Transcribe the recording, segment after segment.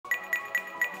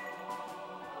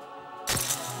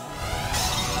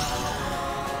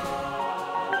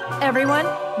Everyone,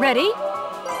 ready?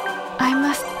 I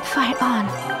must fight on.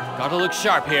 Gotta look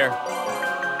sharp here.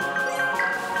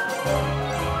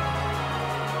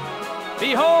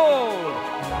 Behold!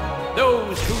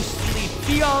 Those who sleep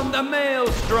beyond the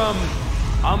maelstrom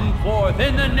come forth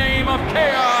in the name of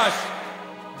chaos!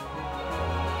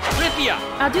 Rithia!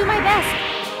 I'll do my best.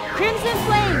 Crimson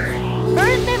flames,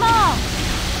 burn them all!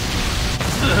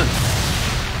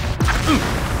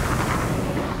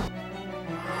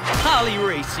 Holly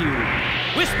race you!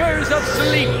 Whispers of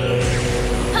sleep!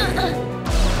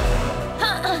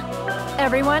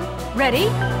 Everyone, ready?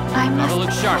 I Gotta must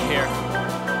look sharp here.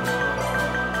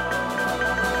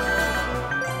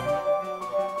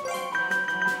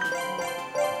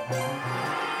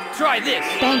 Try this!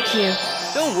 Thank you.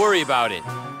 Don't worry about it.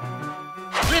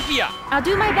 Rithia! I'll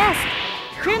do my best.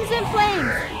 Crimson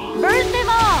flames, burn them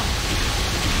all!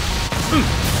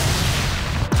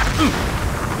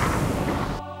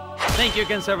 Think you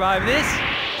can survive this?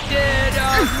 Dead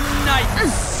of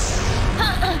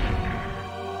night!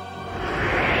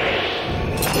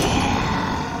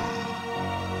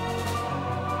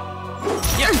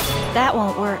 Yep. That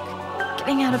won't work.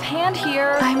 Getting out of hand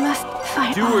here. I must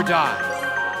fight Do on. or die.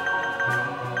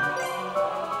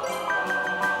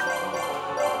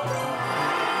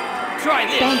 Try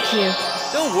this! Thank you.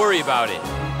 Don't worry about it.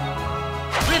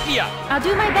 Rithia! I'll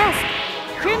do my best.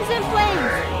 Crimson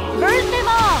flames, burn them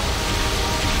all!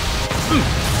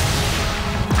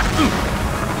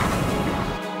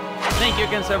 Think you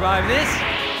can survive this?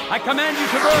 I command you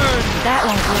to burn! That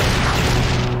won't work.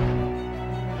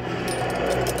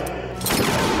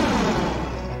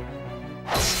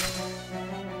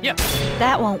 Yep.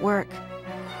 That won't work.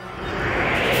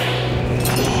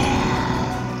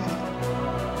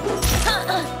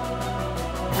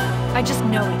 I just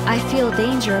know it. I feel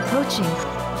danger approaching.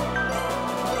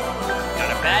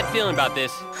 Got a bad feeling about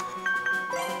this.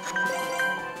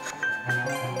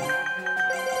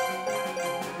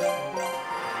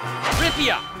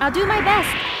 Rithia! I'll do my best.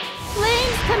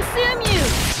 Flames consume you!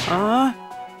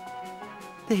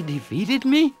 They defeated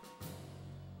me?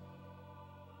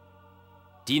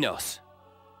 Dynos,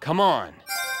 come on.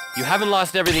 You haven't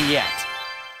lost everything yet.